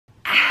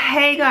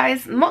Hey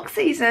guys, mock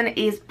season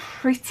is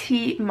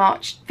pretty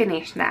much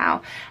finished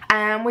now,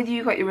 and whether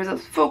you got your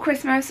results before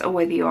Christmas or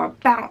whether you're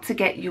about to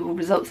get your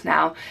results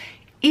now,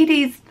 it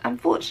is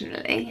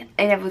unfortunately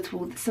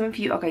inevitable that some of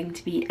you are going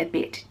to be a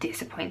bit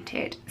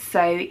disappointed.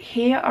 So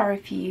here are a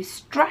few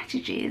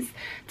strategies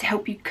to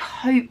help you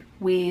cope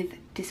with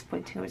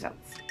disappointing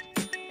results.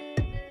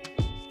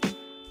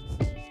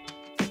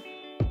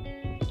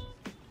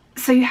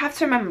 So you have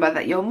to remember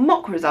that your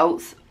mock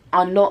results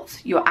are not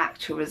your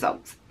actual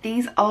results.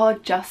 These are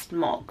just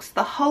mocks.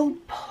 The whole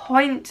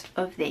point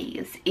of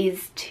these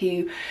is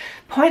to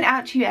point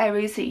out to you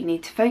areas that you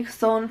need to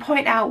focus on,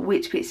 point out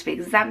which bits of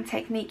exam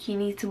technique you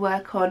need to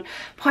work on,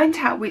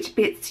 point out which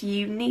bits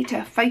you need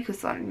to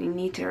focus on and you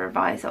need to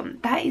revise on.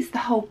 That is the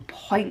whole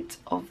point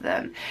of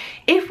them.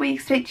 If we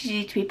expected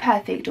you to be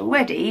perfect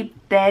already,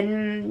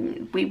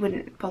 then we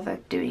wouldn't bother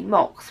doing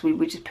mocks. We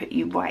would just put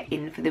you right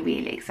in for the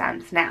real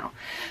exams now.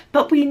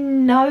 But we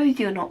know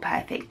you're not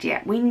perfect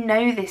yet. We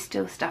know there's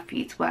still stuff for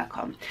you to work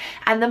on.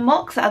 And the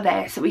mocks are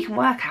there so we can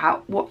work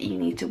out what you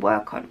need to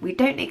work on. We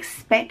don't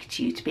expect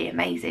you to be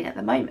amazing at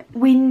the moment.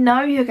 We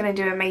know you're going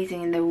to do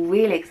amazing in the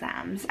real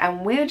exams,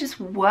 and we're just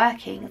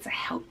working to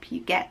help you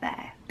get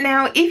there.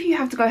 Now, if you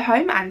have to go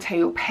home and tell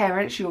your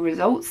parents your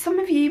results, some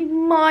of you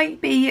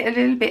might be a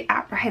little bit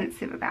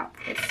apprehensive about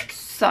this.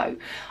 So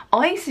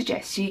I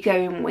suggest you go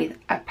in with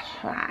a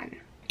plan.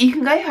 You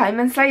can go home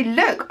and say,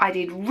 look, I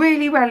did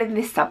really well in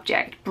this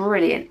subject.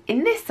 Brilliant.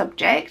 In this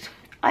subject,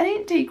 I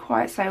didn't do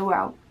quite so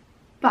well.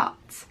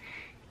 But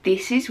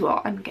this is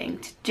what I'm going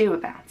to do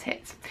about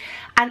it.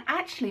 And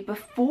actually,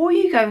 before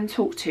you go and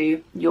talk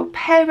to your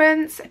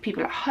parents,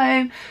 people at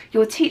home,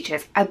 your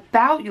teachers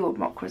about your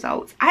mock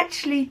results,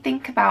 actually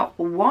think about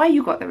why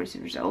you got those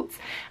results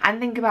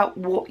and think about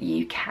what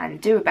you can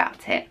do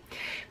about it.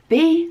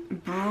 Be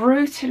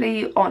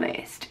brutally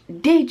honest.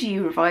 Did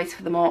you revise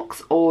for the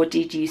mocks, or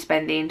did you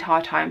spend the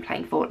entire time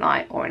playing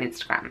Fortnite or on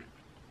Instagram?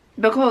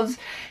 Because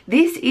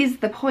this is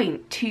the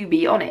point, to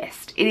be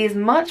honest. It is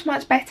much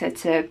better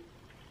to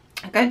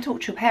go and talk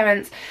to your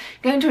parents,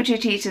 go and talk to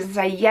your teachers and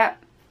say, yep,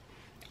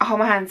 I hold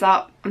my hands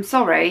up, I'm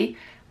sorry,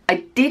 I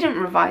didn't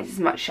revise as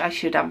much as I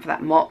should have done for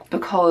that mock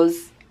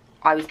because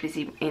I was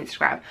busy with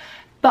Instagram.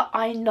 But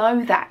I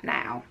know that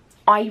now.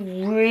 I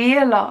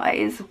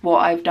realise what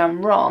I've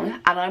done wrong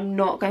and I'm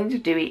not going to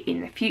do it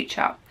in the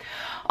future.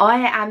 I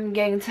am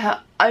going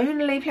to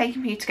only play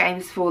computer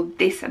games for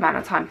this amount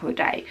of time per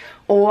day,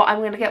 or I'm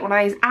going to get one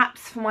of those apps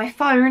for my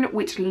phone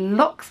which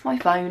locks my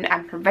phone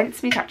and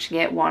prevents me touching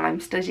it while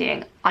I'm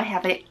studying. I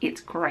have it,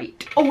 it's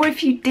great. Or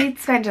if you did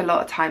spend a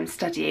lot of time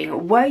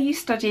studying, were you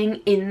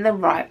studying in the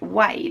right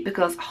way?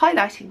 Because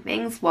highlighting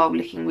things while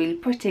looking really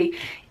pretty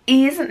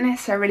isn't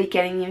necessarily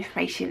getting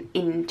information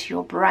into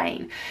your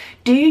brain.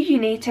 Do you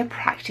need to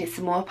practice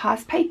some more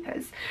past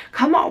papers?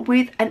 Come up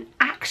with an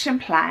action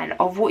plan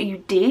of what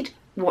you did,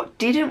 what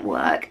didn't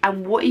work,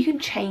 and what you can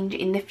change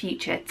in the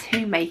future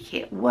to make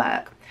it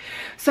work.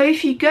 So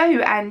if you go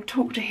and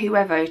talk to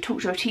whoever,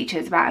 talk to your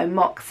teachers about a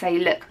mock, say,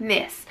 look,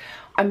 miss,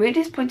 I'm really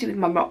disappointed with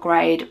my mock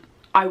grade.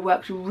 I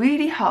worked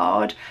really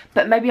hard,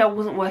 but maybe I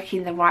wasn't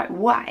working the right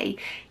way.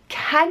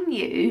 Can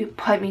you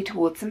point me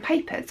towards some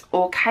papers,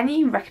 or can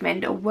you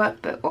recommend a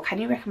workbook, or can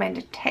you recommend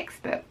a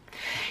textbook?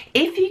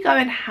 If you go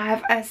and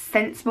have a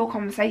sensible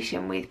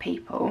conversation with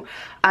people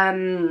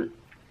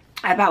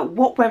about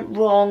what went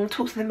wrong,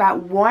 talk to them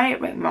about why it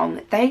went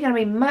wrong, they're going to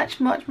be much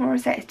more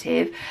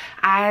receptive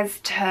as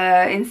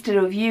to, instead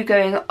of you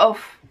going,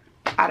 oh,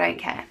 I don't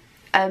care.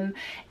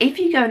 If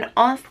you go and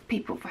ask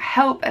people for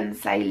help and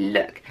say,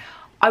 look,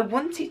 I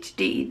wanted to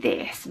do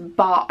this,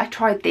 but I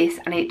tried this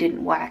and it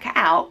didn't work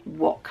out.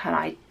 What can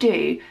I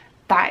do?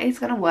 That is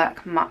going to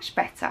work much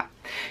better.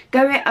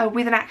 Go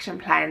with an action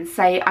plan.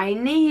 Say, I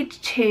need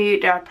to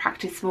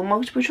practice some more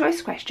multiple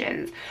choice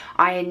questions.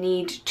 I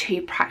need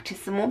to practice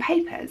some more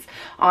papers.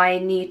 I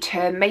need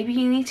to, maybe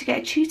you need to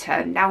get a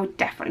tutor. Now would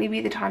definitely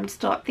be the time to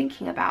start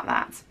thinking about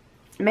that.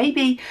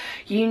 Maybe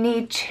you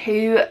need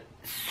to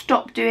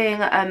stop doing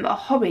a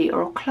hobby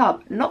or a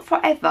club, not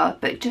forever,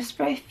 but just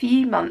for a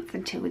few months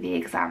until the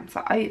exams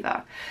are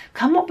over.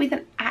 Come up with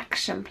an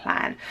action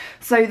plan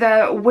so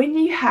that when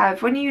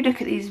you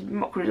look at these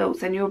mock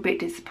results and you're a bit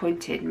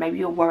disappointed, maybe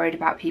you're worried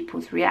about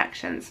people's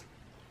reactions,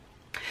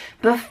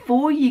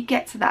 before you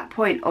get to that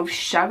point of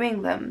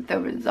showing them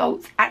the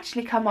results,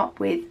 actually come up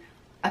with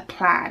a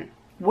plan.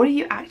 What are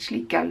you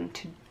actually going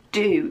to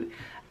do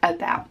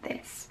about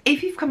this?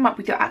 If you've come up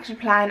with your action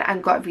plan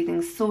and got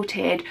everything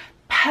sorted,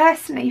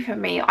 personally for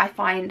me, I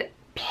find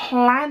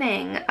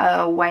planning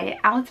a way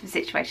out of a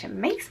situation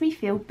makes me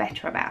feel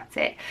better about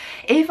it.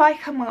 If I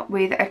come up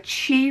with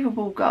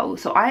achievable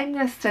goals, so I'm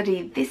going to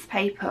study this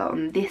paper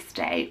on this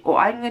day, or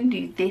I'm going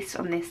to do this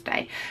on this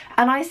day,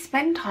 and I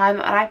spend time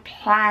and I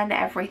plan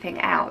everything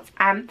out,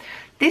 and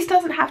this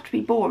doesn't have to be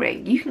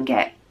boring. You can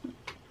get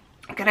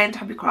get it into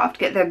Hobbycraft,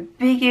 get the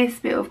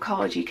biggest bit of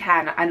card you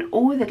can and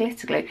all the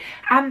glitter glue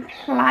and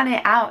plan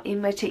it out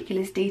in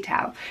meticulous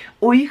detail.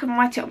 Or you can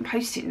write it on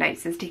post-it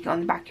notes and stick it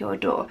on the back of your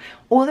door.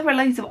 Or there are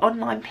loads of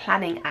online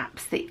planning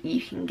apps that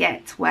you can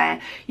get where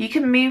you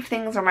can move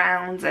things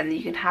around and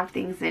you can have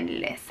things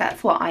in lists.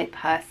 That's what I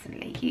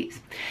personally use.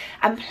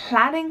 And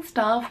planning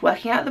stuff,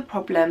 working out the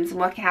problems and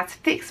working out how to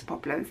fix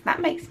problems, that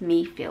makes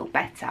me feel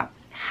better.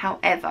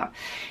 However,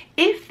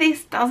 if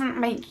this doesn't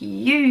make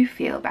you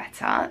feel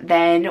better,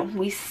 then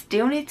we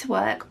still need to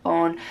work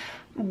on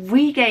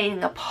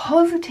regaining a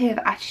positive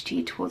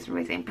attitude towards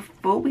revision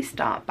before we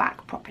start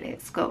back properly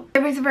at school.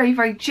 There is a very,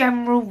 very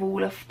general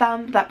rule of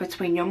thumb that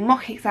between your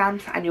mock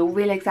exams and your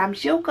real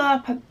exams, you'll go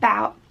up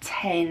about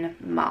 10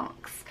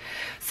 marks.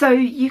 So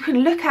you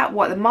can look at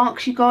what the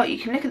marks you got, you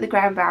can look at the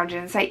ground boundary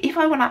and say, if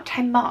I went up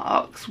 10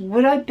 marks,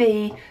 would I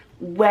be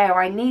where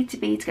I need to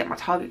be to get my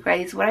target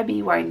grades? Would I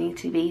be where I need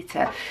to be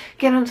to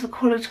get onto the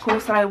college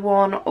course that I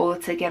want, or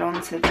to get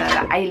onto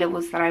the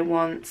A-levels that I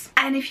want?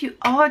 And if you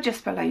are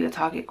just below your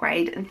target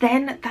grade,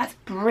 then that's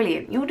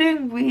brilliant. You're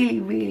doing really,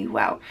 really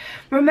well.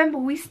 Remember,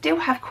 we still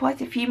have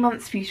quite a few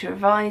months for you to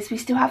revise. We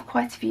still have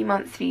quite a few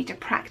months for you to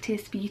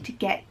practice, for you to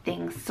get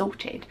things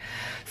sorted.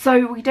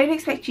 So we don't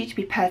expect you to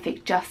be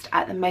perfect just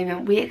at the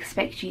moment. We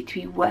expect you to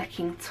be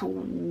working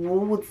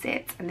towards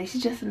it. And this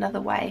is just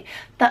another way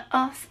that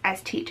us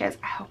as teachers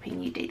are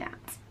helping you do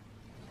that.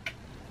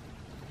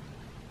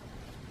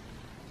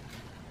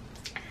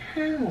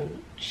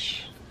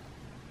 Ouch.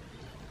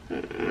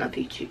 Love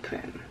you too,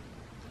 Clem.